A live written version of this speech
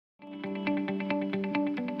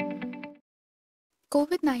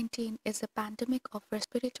COVID-19 is a pandemic of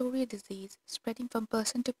respiratory disease spreading from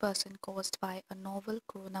person to person caused by a novel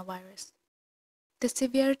coronavirus. The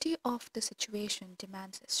severity of the situation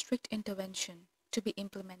demands strict intervention to be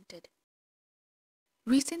implemented.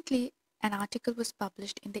 Recently, an article was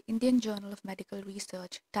published in the Indian Journal of Medical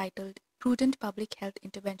Research titled Prudent Public Health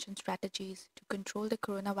Intervention Strategies to Control the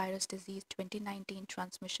Coronavirus Disease 2019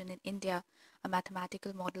 Transmission in India, a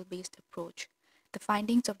mathematical model-based approach. The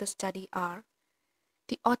findings of the study are: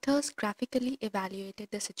 the authors graphically evaluated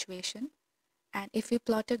the situation, and if we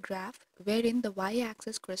plot a graph wherein the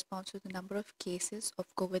y-axis corresponds to the number of cases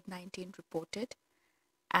of COVID-19 reported,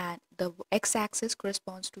 and the x-axis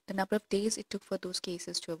corresponds to the number of days it took for those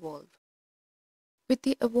cases to evolve. With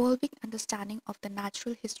the evolving understanding of the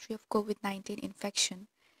natural history of COVID-19 infection,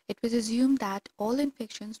 it was assumed that all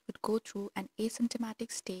infections would go through an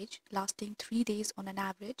asymptomatic stage lasting 3 days on an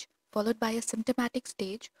average, followed by a symptomatic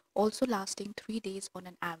stage also lasting 3 days on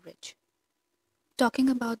an average. Talking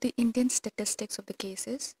about the Indian statistics of the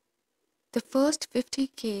cases, the first 50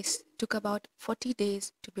 cases took about 40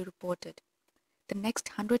 days to be reported. The next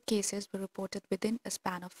 100 cases were reported within a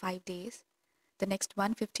span of 5 days, the next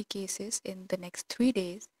 150 cases in the next 3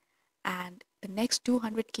 days, and the next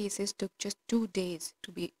 200 cases took just 2 days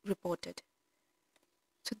to be reported.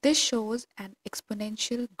 So this shows an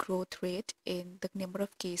exponential growth rate in the number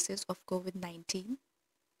of cases of COVID-19.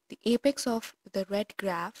 The apex of the red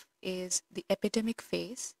graph is the epidemic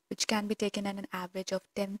phase, which can be taken at an average of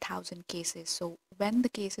 10,000 cases. So when the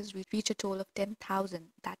cases reach a total of 10,000,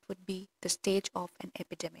 that would be the stage of an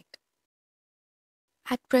epidemic.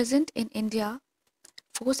 At present in India,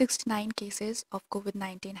 469 cases of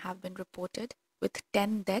COVID-19 have been reported with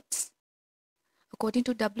 10 deaths. According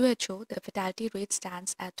to WHO, the fatality rate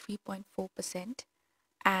stands at 3.4%,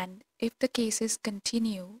 and if the cases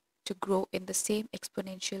continue to grow in the same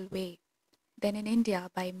exponential way, then in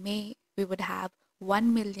India by May we would have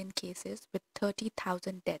 1 million cases with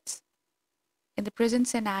 30,000 deaths. In the present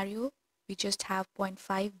scenario, we just have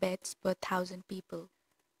 0.5 beds per 1,000 people.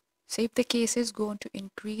 So if the cases go on to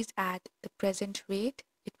increase at the present rate,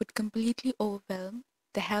 it would completely overwhelm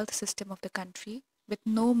the health system of the country with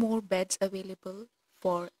no more beds available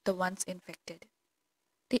for the ones infected.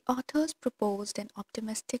 The authors proposed an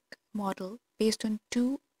optimistic model based on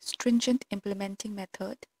two stringent implementing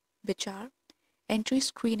methods, which are entry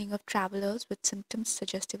screening of travelers with symptoms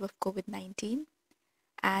suggestive of COVID-19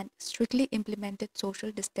 and strictly implemented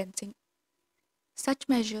social distancing. Such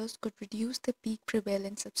measures could reduce the peak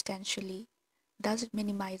prevalence substantially, thus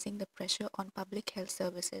minimizing the pressure on public health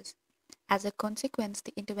services. As a consequence,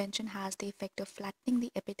 the intervention has the effect of flattening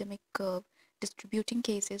the epidemic curve, distributing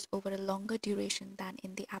cases over a longer duration than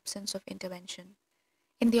in the absence of intervention.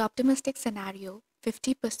 In the optimistic scenario,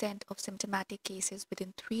 50% of symptomatic cases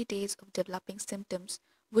within 3 days of developing symptoms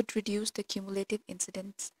would reduce the cumulative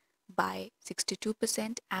incidence by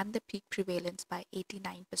 62% and the peak prevalence by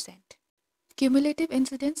 89%. Cumulative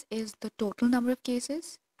incidence is the total number of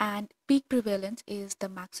cases, and peak prevalence is the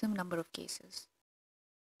maximum number of cases.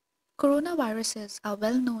 Coronaviruses are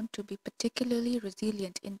well known to be particularly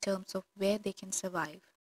resilient in terms of where they can survive.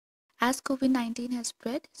 As COVID-19 has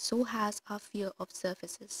spread, so has our fear of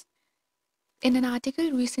surfaces. In an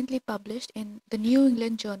article recently published in the New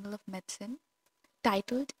England Journal of Medicine,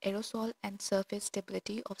 titled Aerosol and Surface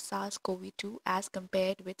Stability of SARS CoV-2 as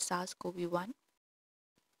Compared with SARS CoV-1,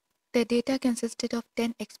 the data consisted of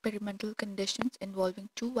 10 experimental conditions involving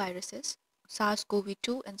two viruses, SARS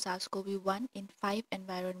CoV-2 and SARS CoV-1, in 5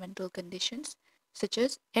 environmental conditions such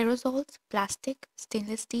as aerosols, plastic,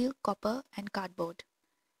 stainless steel, copper, and cardboard,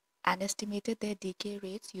 and estimated their decay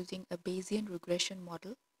rates using a Bayesian regression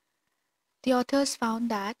model. The authors found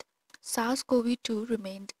that SARS CoV-2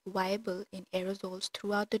 remained viable in aerosols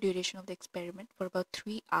throughout the duration of the experiment for about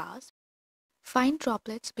 3 hours. Fine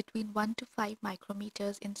droplets between 1 to 5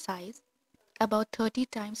 micrometers in size, about 30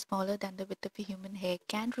 times smaller than the width of a human hair,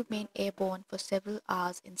 can remain airborne for several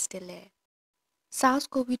hours in still air. SARS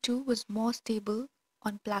CoV-2 was more stable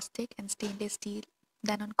on plastic and stainless steel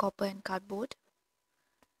than on copper and cardboard.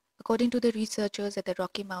 According to the researchers at the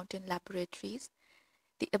Rocky Mountain Laboratories,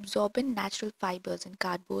 the absorbent natural fibers in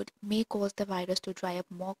cardboard may cause the virus to dry up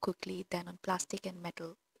more quickly than on plastic and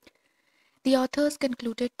metal. The authors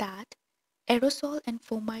concluded that aerosol and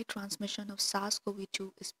fomite transmission of SARS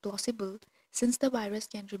CoV-2 is plausible since the virus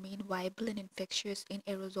can remain viable and infectious in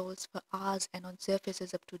aerosols for hours and on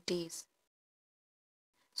surfaces up to days.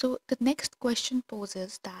 So the next question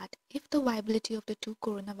poses that if the viability of the two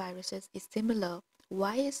coronaviruses is similar,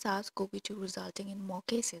 why is SARS CoV-2 resulting in more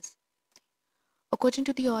cases? According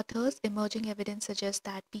to the authors, emerging evidence suggests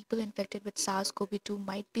that people infected with SARS CoV-2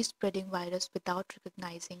 might be spreading virus without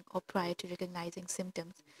recognizing or prior to recognizing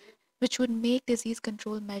symptoms, which would make disease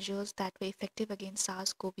control measures that were effective against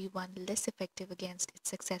SARS CoV-1 less effective against its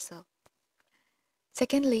successor.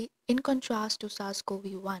 Secondly, in contrast to SARS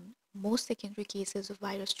CoV-1, most secondary cases of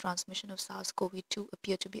virus transmission of SARS CoV-2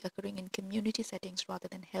 appear to be occurring in community settings rather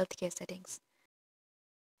than healthcare settings.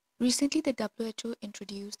 Recently, the WHO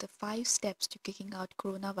introduced the 5 steps to kicking out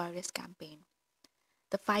coronavirus campaign.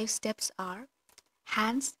 The 5 steps are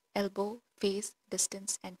hands, elbow, face,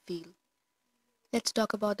 distance, and feel. Let's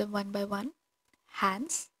talk about them one by one.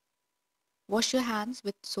 Hands. Wash your hands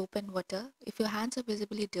with soap and water. If your hands are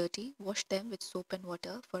visibly dirty, wash them with soap and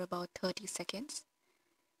water for about 30 seconds.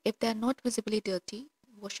 If they are not visibly dirty,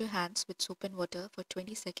 wash your hands with soap and water for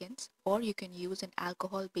 20 seconds, or you can use an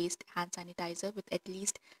alcohol-based hand sanitizer with at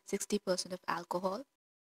least 60% of alcohol.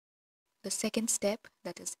 The second step,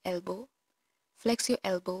 that is elbow. Flex your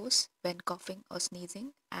elbows when coughing or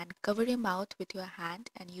sneezing and cover your mouth with your hand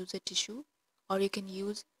and use a tissue, or you can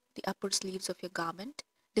use the upper sleeves of your garment.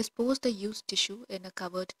 Dispose the used tissue in a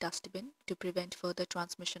covered dustbin to prevent further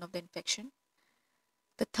transmission of the infection.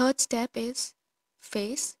 The third step is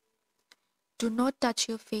face. Do not touch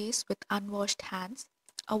your face with unwashed hands.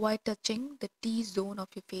 Avoid touching the T-zone of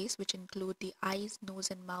your face, which include the eyes,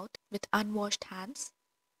 nose, and mouth, with unwashed hands.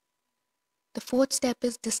 The fourth step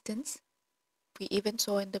is distance. We even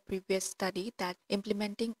saw in the previous study that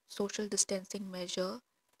implementing social distancing measure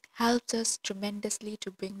helps us tremendously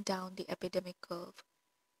to bring down the epidemic curve.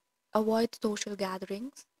 Avoid social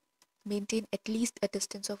gatherings. Maintain at least a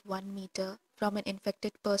distance of 1 meter from an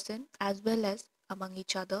infected person as well as among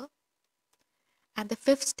each other. And the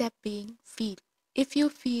fifth step being feel. If you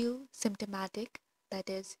feel symptomatic, that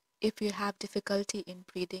is, if you have difficulty in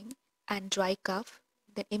breathing and dry cough,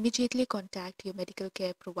 then immediately contact your medical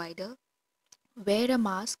care provider. Wear a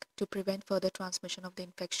mask to prevent further transmission of the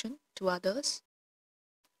infection to others.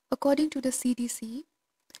 According to the CDC,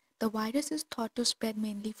 the virus is thought to spread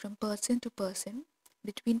mainly from person to person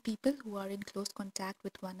between people who are in close contact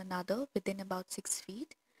with one another within about 6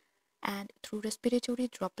 feet and through respiratory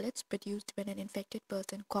droplets produced when an infected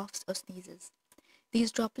person coughs or sneezes.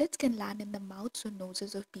 These droplets can land in the mouths or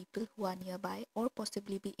noses of people who are nearby or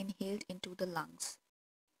possibly be inhaled into the lungs.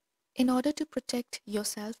 In order to protect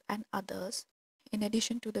yourself and others, in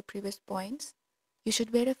addition to the previous points, you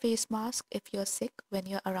should wear a face mask if you're sick when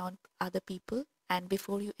you're around other people and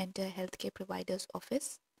before you enter a healthcare provider's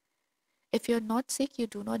office. If you're not sick, you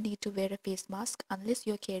do not need to wear a face mask unless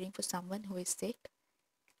you're caring for someone who is sick.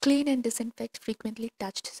 Clean and disinfect frequently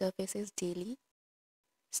touched surfaces daily.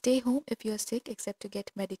 Stay home if you're sick except to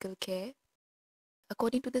get medical care.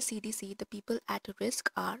 According to the CDC, the people at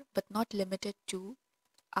risk are, but not limited to,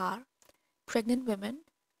 are pregnant women,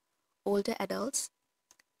 older adults,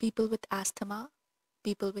 people with asthma,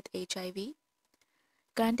 people with HIV.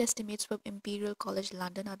 Current estimates from Imperial College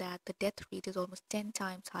London are that the death rate is almost 10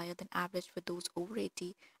 times higher than average for those over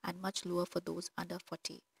 80 and much lower for those under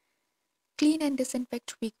 40. Clean and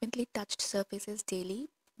disinfect frequently touched surfaces daily.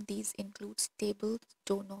 These include tables,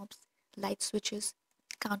 doorknobs, light switches,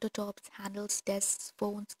 countertops, handles, desks,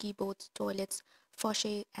 phones, keyboards, toilets,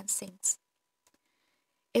 faucets, and sinks.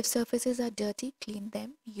 If surfaces are dirty, clean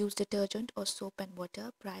them. Use detergent or soap and water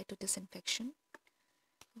prior to disinfection.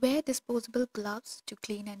 Wear disposable gloves to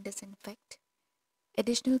clean and disinfect.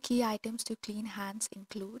 Additional key items to clean hands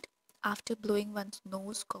include after blowing one's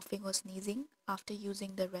nose, coughing or sneezing, after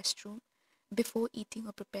using the restroom, before eating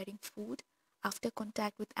or preparing food, after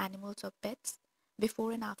contact with animals or pets,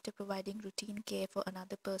 before and after providing routine care for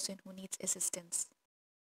another person who needs assistance.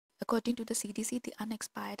 According to the CDC, the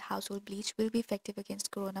unexpired household bleach will be effective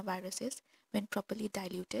against coronaviruses when properly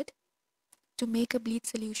diluted. To make a bleach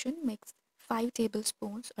solution, mix 5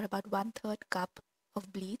 tablespoons or about 1/3 cup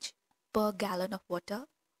of bleach per gallon of water.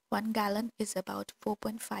 1 gallon is about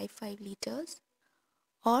 4.55 liters.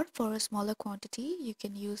 Or for a smaller quantity, you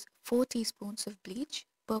can use 4 teaspoons of bleach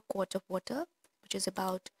per quart of water, which is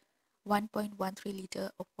about 1.13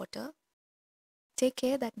 liter of water. Take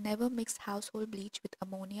care that never mix household bleach with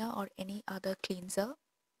ammonia or any other cleanser.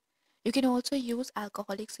 You can also use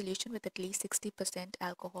alcoholic solution with at least 60%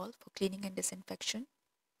 alcohol for cleaning and disinfection.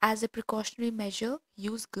 As a precautionary measure,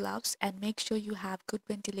 use gloves and make sure you have good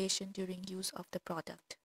ventilation during use of the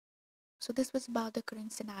product. So this was about the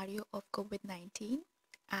current scenario of COVID-19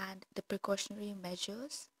 and the precautionary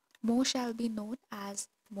measures. More shall be known as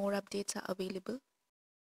more updates are available.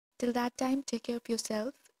 Till that time, take care of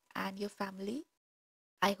yourself and your family.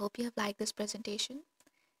 I hope you have liked this presentation.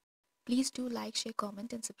 Please do like, share,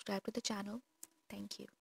 comment and subscribe to the channel. Thank you.